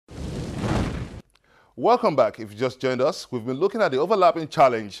Welcome back. If you just joined us, we've been looking at the overlapping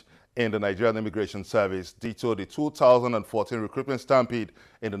challenge in the Nigerian Immigration Service, detailed the 2014 recruitment stampede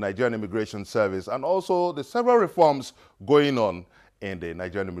in the Nigerian Immigration Service, and also the several reforms going on in the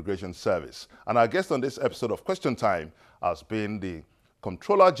Nigerian Immigration Service. And our guest on this episode of Question Time has been the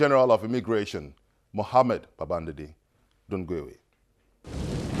Comptroller General of Immigration, Mohammed Babandede. Don't go away.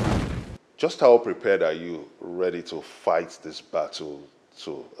 Just how prepared are you ready to fight this battle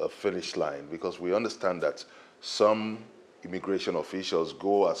to a finish line? Because we understand that some immigration officials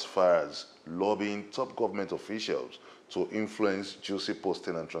go as far as lobbying top government officials to influence juicy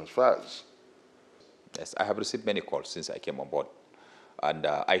posting and transfers. Yes, I have received many calls since I came on board. And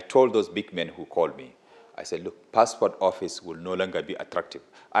I told those big men who called me, I said, look, passport office will no longer be attractive.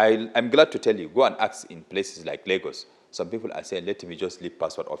 I'm glad to tell you, go and ask in places like Lagos. Some people are saying, let me just leave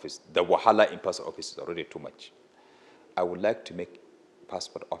passport office. The wahala in passport office is already too much. I would like to make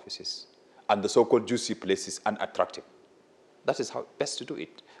passport offices and the so-called juicy places unattractive. That is how best to do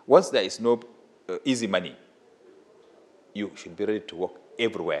it. Once there is no easy money, you should be ready to work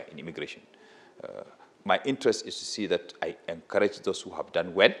everywhere in immigration. My interest is to see that I encourage those who have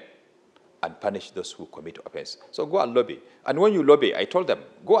done well and punish those who commit offense. So go and lobby. And when you lobby, I told them,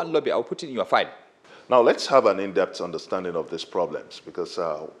 go and lobby, I'll put it in your file. Now, let's have an in-depth understanding of these problems, because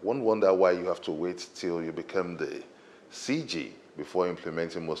one wonder why you have to wait till you become the CG before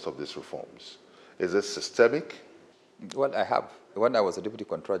implementing most of these reforms. Is it systemic? Well, I have. When I was a Deputy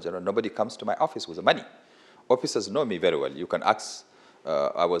Comptroller General, nobody comes to my office with the money. Officers know me very well. You can ask.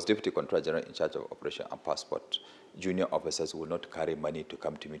 I was Deputy Comptroller General in charge of Operation and Passport. Junior officers will not carry money to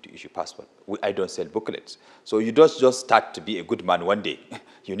come to me to issue passport. I don't sell booklets. So you don't just start to be a good man one day.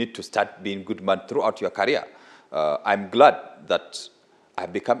 You need to start being a good man throughout your career. I'm glad that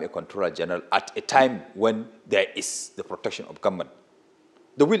I've become a Comptroller General at a time when there is the protection of government.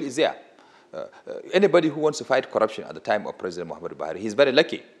 The will is there. Anybody who wants to fight corruption at the time of President Muhammadu Buhari, he's very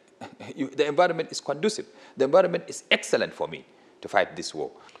lucky. The environment is conducive. The environment is excellent for me to fight this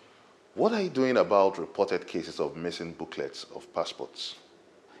war. What are you doing about reported cases of missing booklets of passports?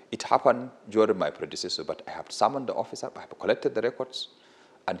 It happened during my predecessor, but I have summoned the officer, I have collected the records,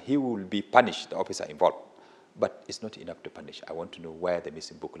 and he will be punished, the officer involved. But it's not enough to punish. I want to know where the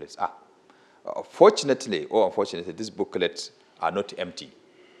missing booklets are. Fortunately or unfortunately, these booklets are not empty.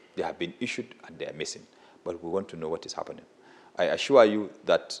 They have been issued and they are missing. But we want to know what is happening. I assure you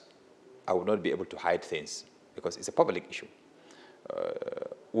that I will not be able to hide things because it's a public issue.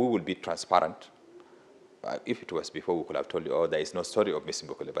 We will be transparent. If it was before, we could have told you, oh, there is no story of missing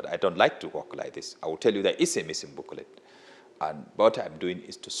booklet, but I don't like to work like this. I will tell you there is a missing booklet. And what I'm doing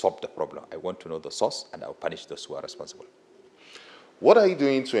is to solve the problem. I want to know the source, and I'll punish those who are responsible. What are you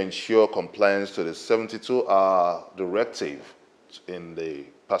doing to ensure compliance to the 72-hour directive in the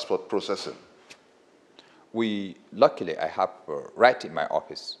passport processing? Luckily, I have right in my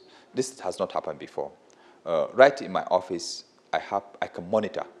office. This has not happened before. Right in my office, I can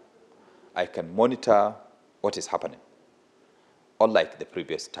monitor. I can monitor what is happening. Unlike the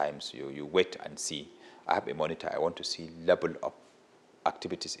previous times, you wait and see. I have a monitor. I want to see level of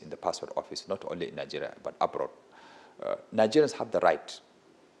activities in the passport office, not only in Nigeria, but abroad. Nigerians have the right,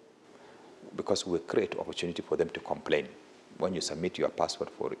 because we create opportunity for them to complain. When you submit your passport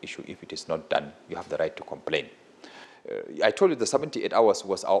for issue, if it is not done, you have the right to complain. I told you the 78 hours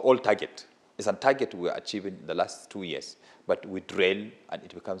was our old target. It's a target we are achieving in the last 2 years, but we drill and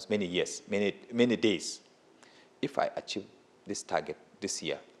it becomes many years, many days. If I achieve this target this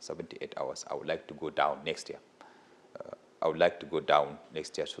year, 78 hours, I would like to go down next year. I would like to go down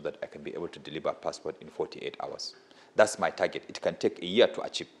next year so that I can be able to deliver a passport in 48 hours. That's my target. It can take a year to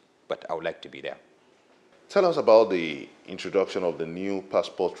achieve, but I would like to be there. Tell us about the introduction of the new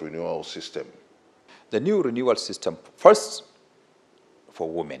passport renewal system. The new renewal system, first, for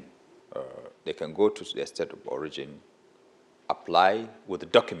women. They can go to their state of origin, apply with the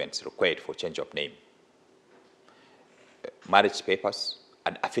documents required for change of name, marriage papers,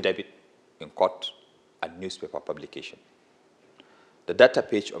 an affidavit in court, and newspaper publication. The data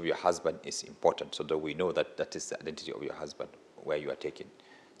page of your husband is important so that we know that that is the identity of your husband, where you are taken.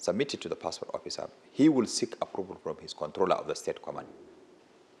 Submit it to the passport officer. He will seek approval from his controller of the state command.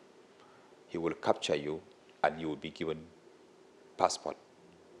 He will capture you and you will be given passport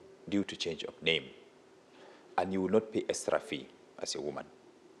due to change of name. And you will not pay extra fee as a woman.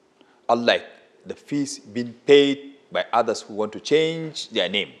 Unlike the fees being paid by others who want to change their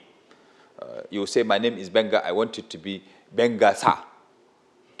name. You say, my name is Benga, I want it to be Benga Sa.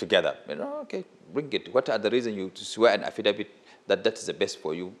 Together. You know, okay, bring it. What are the reasons you to swear an affidavit that is the best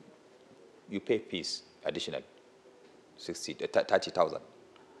for you? You pay fees additional, 30,000,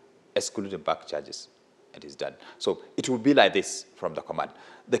 excluding back charges. it is done. So it will be like this from the command.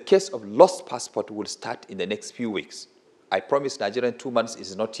 The case of lost passport will start in the next few weeks. I promise Nigerian 2 months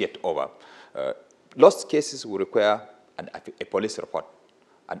is not yet over. Lost cases will require a police report,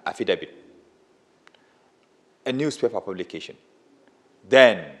 an affidavit, a newspaper publication.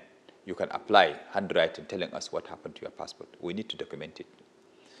 Then you can apply handwriting telling us what happened to your passport. We need to document it.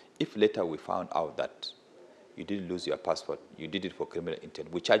 If later we found out that you didn't lose your passport, you did it for criminal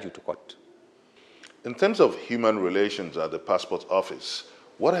intent, we charge you to court. In terms of human relations at the passport office,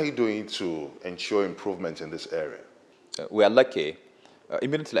 what are you doing to ensure improvement in this area? We are lucky.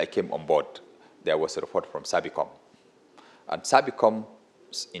 Immediately I came on board, there was a report from Sabicom. And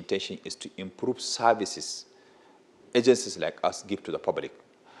Sabicom's intention is to improve services agencies like us give to the public.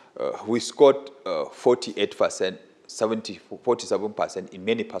 We scored 48%, 47% in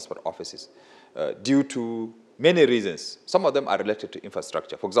many passport offices due to many reasons. Some of them are related to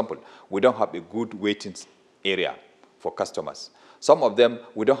infrastructure. For example, we don't have a good waiting area for customers. Some of them,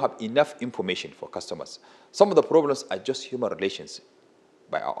 we don't have enough information for customers. Some of the problems are just human relations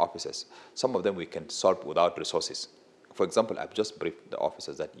by our officers. Some of them we can solve without resources. For example, I've just briefed the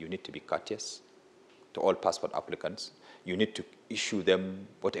officers that you need to be courteous to all passport applicants. You need to issue them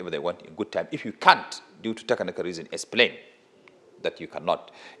whatever they want in good time. If you can't, due to technical reason, explain that you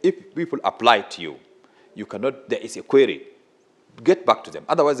cannot. If people apply to you, you cannot, there is a query, get back to them.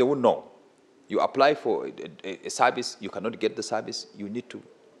 Otherwise, they won't know. You apply for a service, you cannot get the service, you need to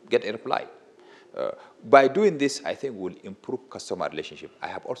get a reply. By doing this, I think we'll improve customer relationship. I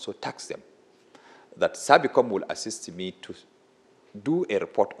have also tasked them that Sabicom will assist me to do a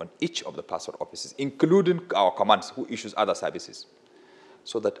report on each of the passport offices, including our commands who issues other services,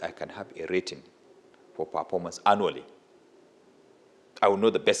 so that I can have a rating for performance annually. I will know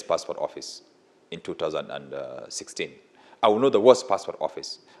the best passport office in 2016. I will know the worst passport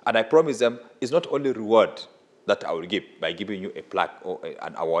office. And I promise them it's not only reward that I will give by giving you a plaque or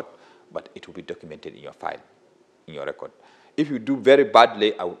an award, but it will be documented in your file, in your record. If you do very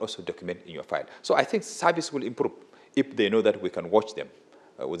badly, I will also document in your file. So I think service will improve if they know that we can watch them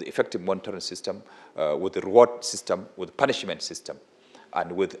with the effective monitoring system, with the reward system, with the punishment system,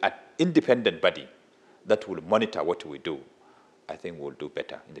 and with an independent body that will monitor what we do. I think we'll do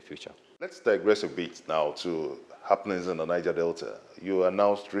better in the future. Let's digress a bit now to happenings in the Niger Delta. You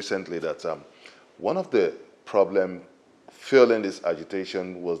announced recently that one of the problems fueling this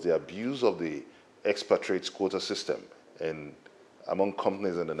agitation was the abuse of the expatriates quota system among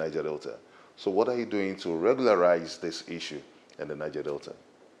companies in the Niger Delta. So what are you doing to regularize this issue in the Niger Delta?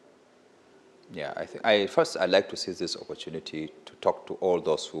 Yeah, I think I'd like to seize this opportunity to talk to all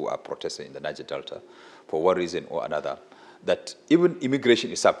those who are protesting in the Niger Delta for one reason or another, that even immigration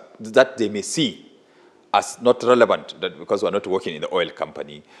is up, that they may see as not relevant, that because we're not working in the oil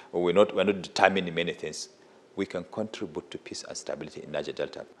company, or we're not determining many things, we can contribute to peace and stability in Niger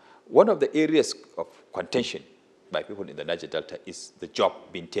Delta. One of the areas of contention by people in the Niger Delta is the job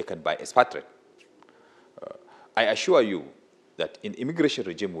being taken by expatriates. I assure you that in immigration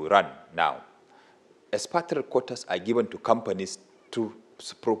regime we run now, expatriate quotas are given to companies to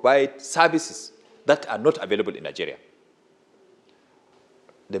provide services that are not available in Nigeria.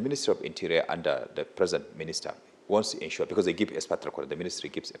 The Ministry of Interior under the present minister wants to ensure, because they give expatriate quota, the ministry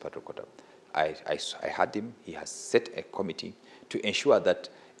gives expatriate quota. I heard him, he has set a committee to ensure that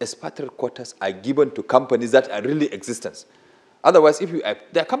expatriate quotas are given to companies that are really existence. Otherwise, there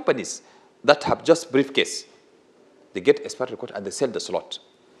are companies that have just briefcase. They get expatriate quota and they sell the slot.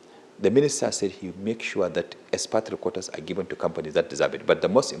 The minister said he will make sure that expatriate quotas are given to companies that deserve it. But the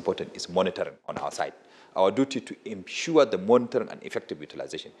most important is monitoring on our side. Our duty to ensure the monitoring and effective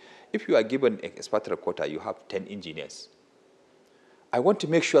utilization. If you are given an expatriate quota, you have 10 engineers. I want to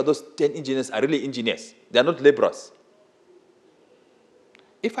make sure those 10 engineers are really engineers. They are not laborers.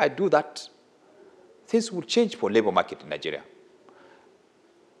 If I do that, things will change for labor market in Nigeria.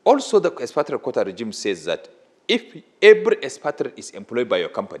 Also, the expatriate quota regime says that if every expatriate is employed by your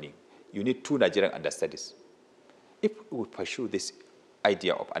company, you need 2 Nigerian understudies. If we pursue this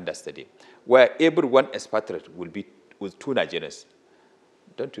idea of understudy, where every one expatriate will be with 2 Nigerians,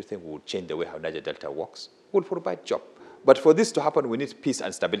 don't you think we will change the way how Niger Delta works? We'll provide job. But for this to happen, we need peace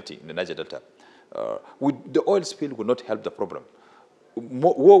and stability in the Niger Delta. The oil spill will not help the problem.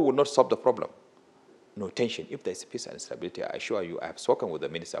 War will not solve the problem. No tension. If there is peace and stability, I assure you, I have spoken with the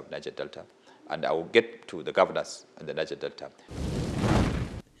Minister of Niger Delta, and I will get to the governors in the Niger Delta.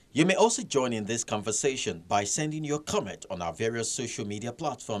 You may also join in this conversation by sending your comment on our various social media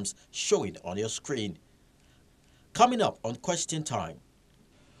platforms showing on your screen. Coming up on Question Time,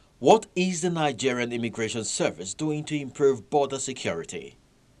 what is the Nigerian Immigration Service doing to improve border security?